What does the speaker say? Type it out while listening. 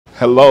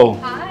Hello.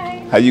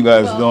 Hi. How you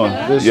guys doing?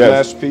 This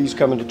masterpiece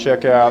coming to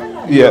check out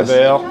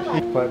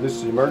UofL. But this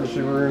is the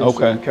emergency room. Okay.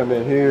 So you come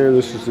in here.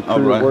 This is the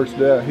crew that works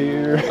down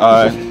here.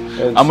 All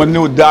right. I'm a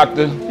new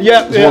doctor.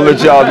 Yep. Just want to let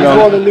y'all know.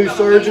 One of the new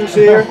surgeons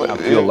here. I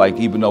feel like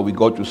even though we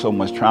go through so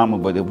much trauma,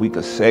 but if we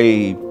could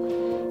save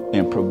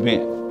and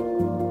prevent,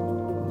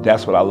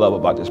 that's what I love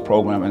about this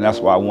program, and that's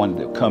why I wanted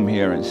to come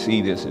here and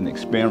see this and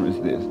experience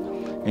this.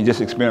 And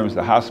just experience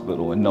the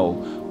hospital and know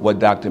what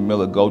Dr.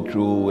 Miller go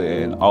through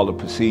and all the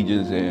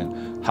procedures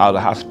and how the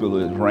hospital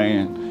is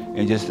ran,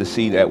 and just to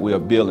see that we're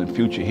building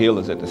future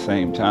healers at the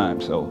same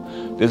time. So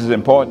this is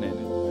important.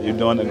 You're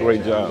doing a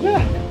great job.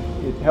 Yeah.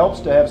 It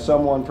helps to have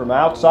someone from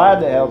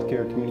outside the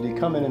healthcare community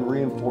come in and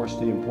reinforce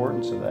the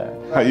importance of that.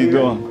 How you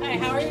doing? Hi,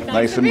 how are you?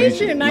 Nice to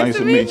meet you. Nice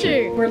to meet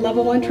you. We're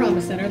level 1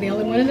 trauma center, the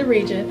only one in the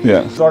region.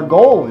 Yes. So our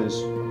goal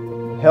is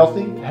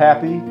healthy,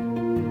 happy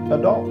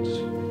adults.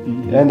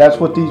 Mm-hmm. And that's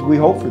what we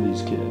hope for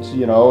these kids,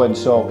 you know, and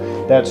so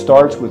that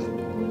starts with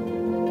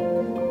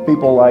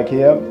people like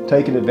him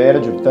taking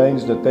advantage of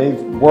things that they've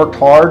worked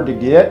hard to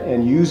get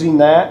and using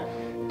that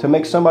to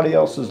make somebody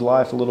else's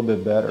life a little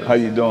bit better. How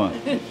you doing?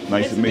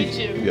 Nice to meet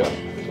you. Yeah.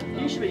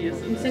 You should be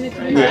used to this. Send it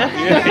to me.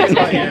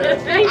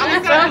 Thank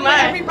you so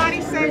much. Everybody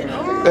say,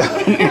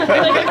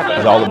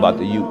 It's all about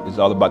the youth. It's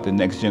all about the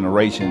next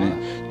generation,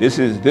 and this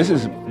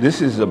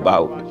is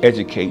about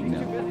educating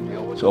them.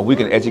 So if we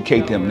can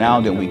educate them now,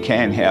 then we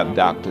can have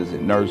doctors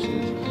and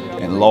nurses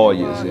and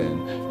lawyers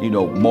and, you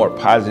know, more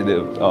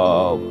positive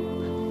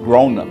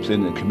grown-ups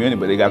in the community,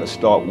 but they got to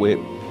start with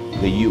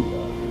the youth.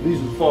 These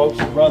are the folks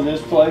that run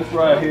this place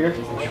right here.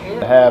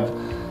 To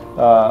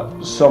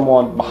have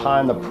someone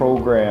behind the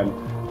program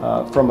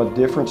from a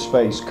different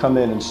space come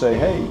in and say,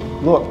 hey,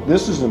 look,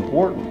 this is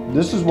important.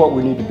 This is what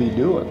we need to be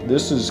doing.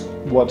 This is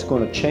what's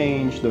going to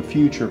change the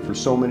future for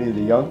so many of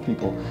the young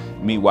people.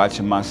 Me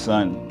watching my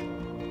son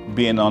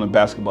being on a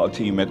basketball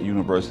team at the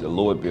University of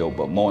Louisville,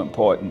 but more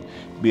important,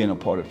 being a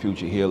part of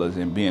Future Healers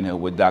and being here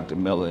with Dr.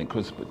 Miller and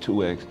Christopher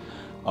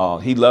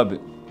 2X. He loved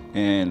it,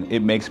 and it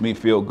makes me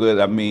feel good.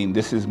 I mean,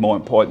 this is more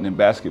important than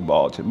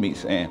basketball to me,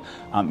 saying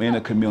I'm in a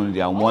community,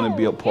 I want to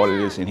be a part of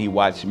this, and he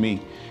watched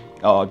me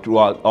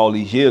throughout all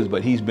these years,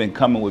 but he's been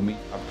coming with me.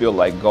 I feel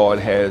like God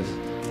has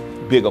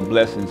bigger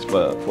blessings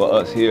for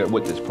us here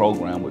with this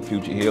program with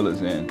Future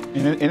Healers, and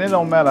it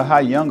don't matter how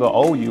young or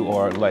old you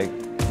are, like,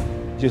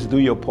 just do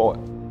your part.